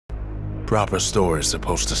Proper story's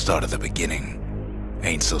supposed to start at the beginning.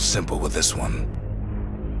 Ain't so simple with this one.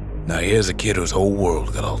 Now here's a kid whose whole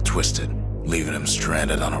world got all twisted, leaving him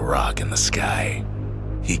stranded on a rock in the sky.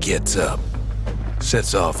 He gets up,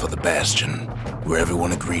 sets off for the Bastion, where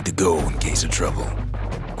everyone agreed to go in case of trouble.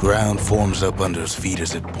 Ground forms up under his feet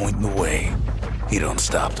as it pointing the way. He don't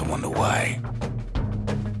stop to wonder why.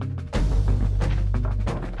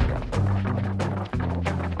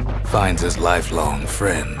 Finds his lifelong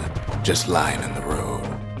friend just lying in the road.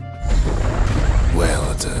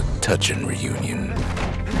 Well, it's a touching reunion.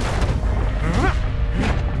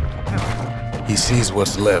 He sees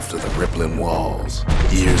what's left of the rippling walls,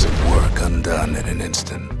 years of work undone in an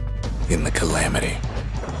instant, in the calamity.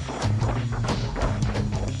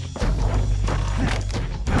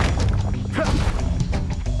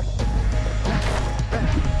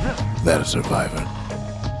 That a survivor?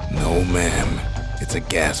 No, ma'am. It's a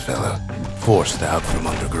gas fella, forced out from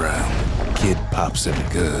underground. Kid pops him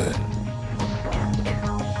good.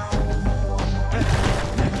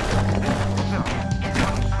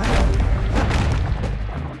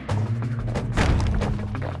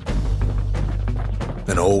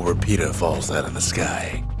 An old repeater falls out of the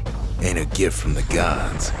sky. Ain't a gift from the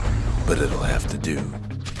gods, but it'll have to do.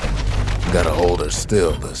 Gotta hold her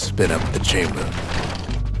still to spin up the chamber.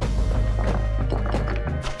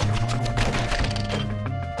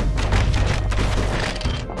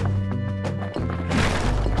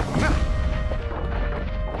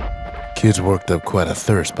 Kid's worked up quite a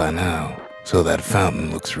thirst by now, so that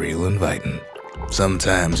fountain looks real inviting.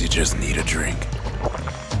 Sometimes you just need a drink.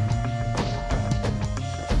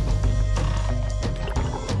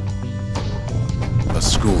 A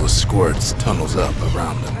school of squirts tunnels up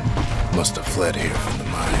around him. Must have fled here from the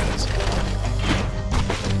mines.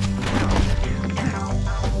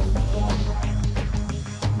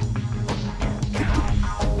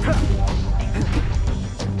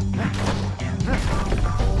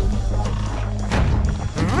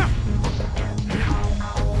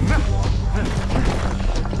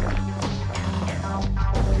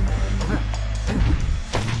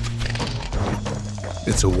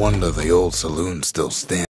 It's a wonder the old saloon still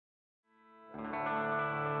stands.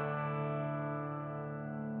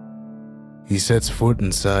 He sets foot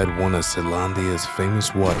inside one of Zealandia's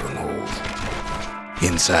famous watering holes.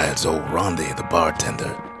 Inside's old Rondi, the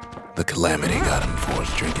bartender. The calamity got him for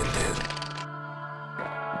his drinking did.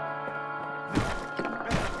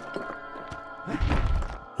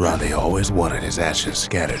 Rondi always wanted his ashes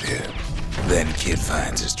scattered here. Then Kid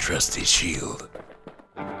finds his trusty shield.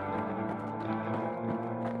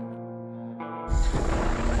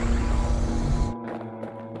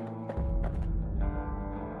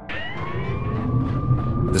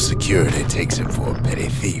 The security takes him for a petty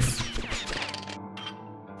thief.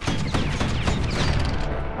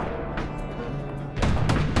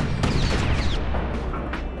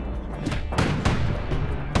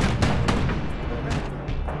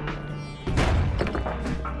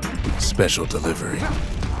 Special delivery,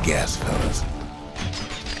 gas fellas.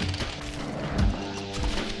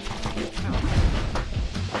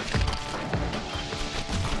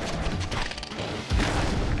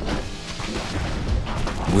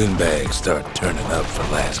 Windbags start turning up for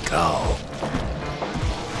last call.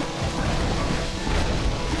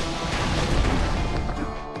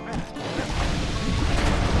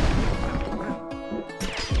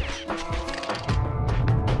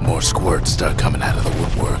 More squirts start coming out of the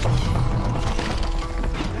woodwork.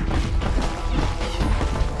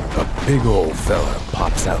 A big old fella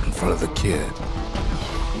pops out in front of the kid.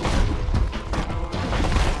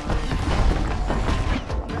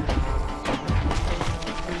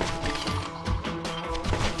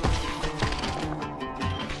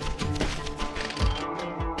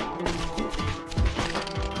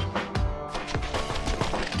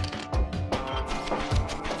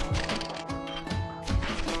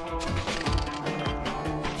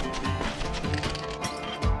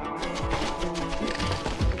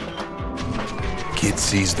 Kid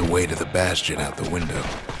sees the way to the Bastion out the window.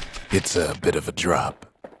 It's a bit of a drop.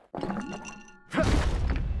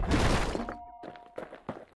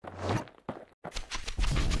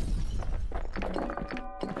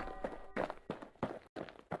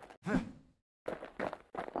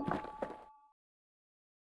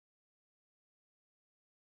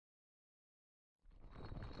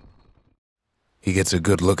 He gets a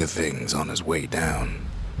good look at things on his way down.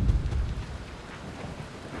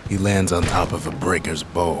 He lands on top of a breaker's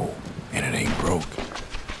bow, and it ain't broke.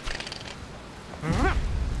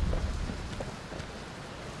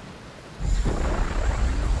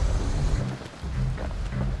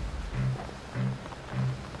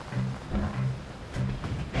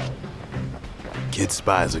 kid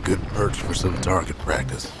spies a good perch for some target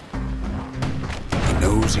practice. He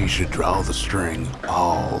knows he should draw the string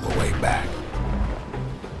all the way back.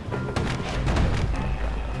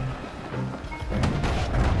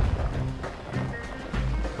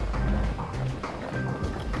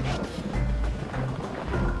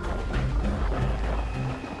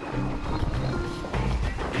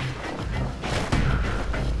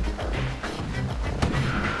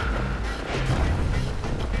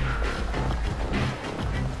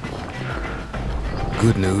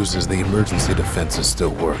 Good news is the emergency defenses still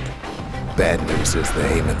work. Bad news is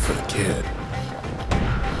they're aiming for the kid.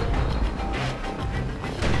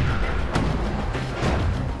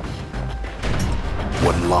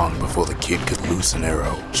 Wasn't long before the kid could loose an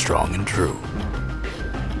arrow, strong and true.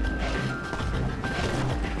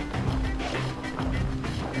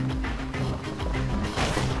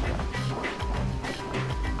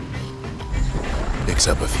 Picks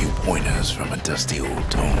up a few pointers from a dusty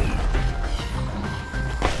old tome.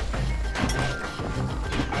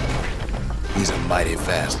 He's a mighty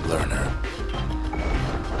fast learner.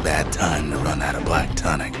 Bad time to run out of black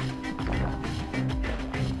tonic.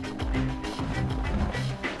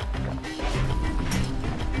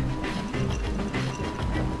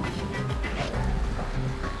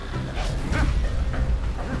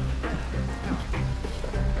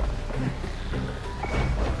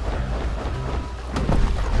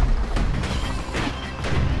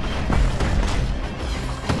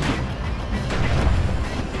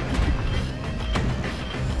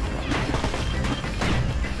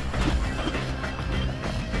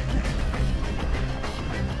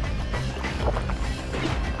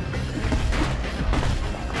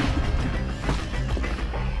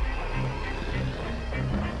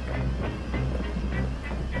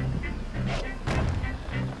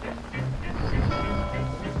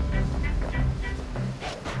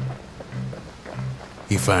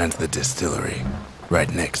 He finds the distillery,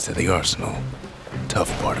 right next to the arsenal.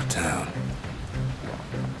 Tough part of town.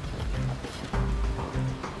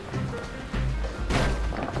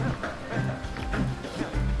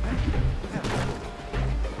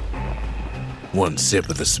 One sip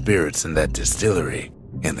of the spirits in that distillery,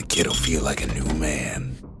 and the kid'll feel like a new man.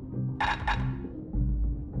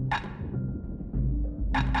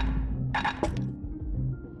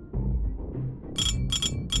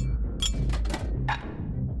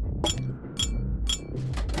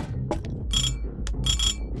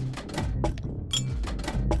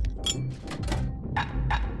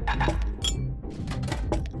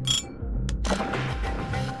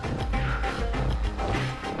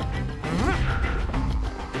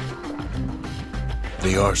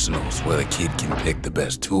 The arsenal's where the kid can pick the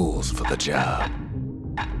best tools for the job.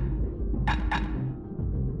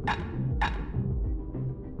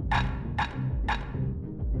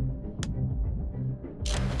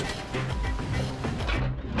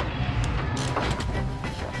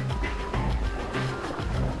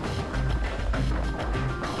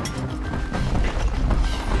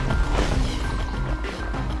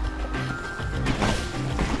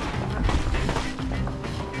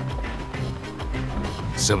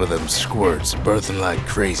 Some of them squirts birthing like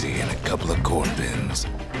crazy in a couple of corn bins.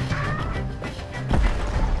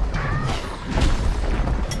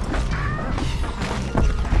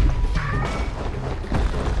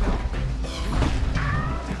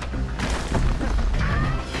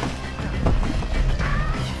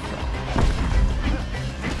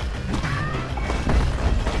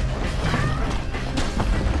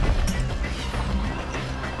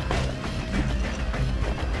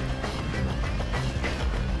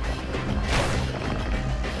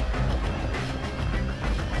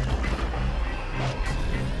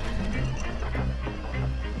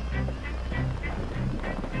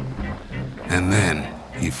 And then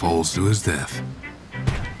he falls to his death.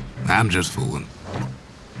 I'm just fooling.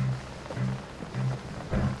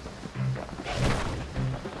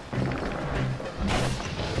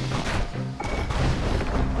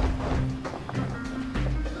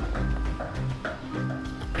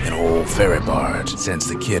 An old ferry barge sends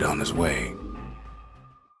the kid on his way.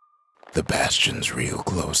 The Bastion's real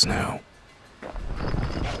close now.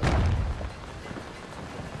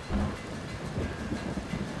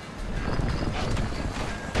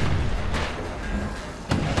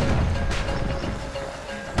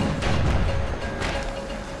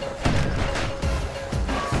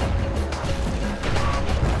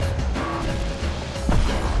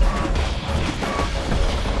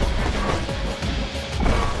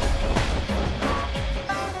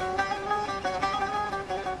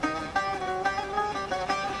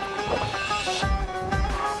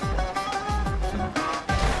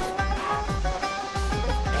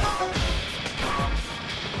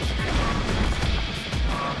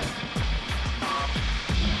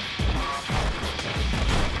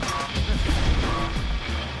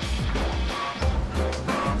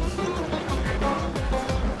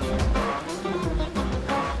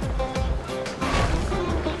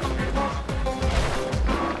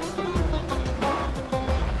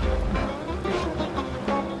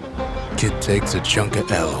 Kid takes a chunk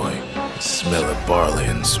of alloy. The smell of barley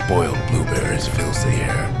and spoiled blueberries fills the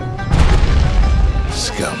air.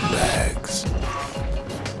 Scumbags.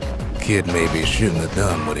 Kid maybe shouldn't have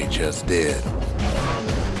done what he just did.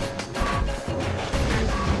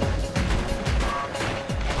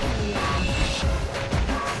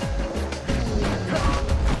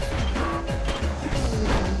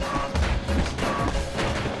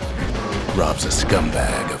 Robs a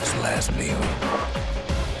scumbag of his last meal.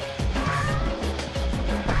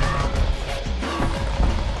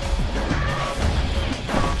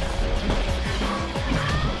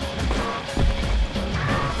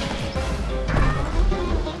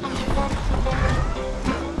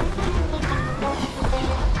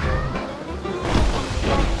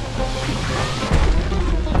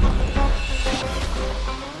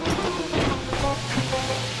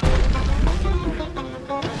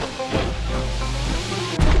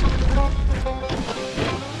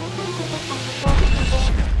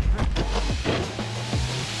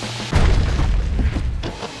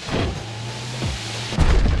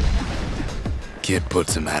 Kid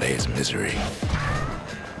puts him out of his misery.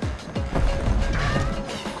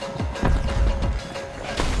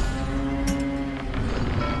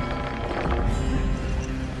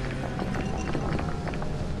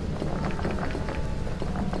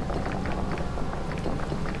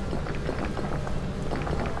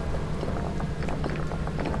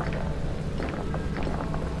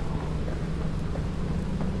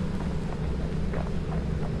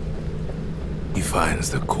 He finds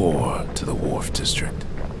the core to the Wharf District.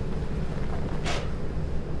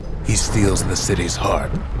 He steals the city's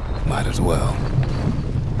heart. Might as well.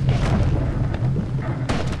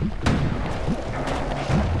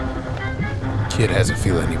 Kid has a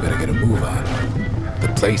feeling he better get a move on.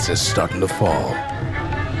 The place is starting to fall.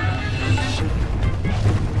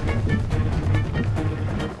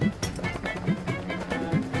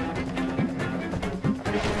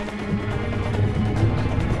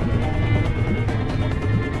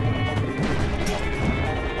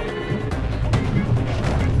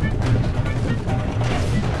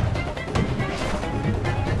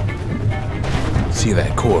 See,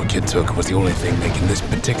 that core Kid took was the only thing making this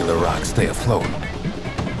particular rock stay afloat.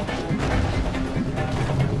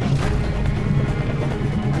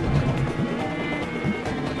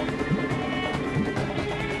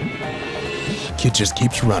 Kid just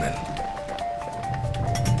keeps running.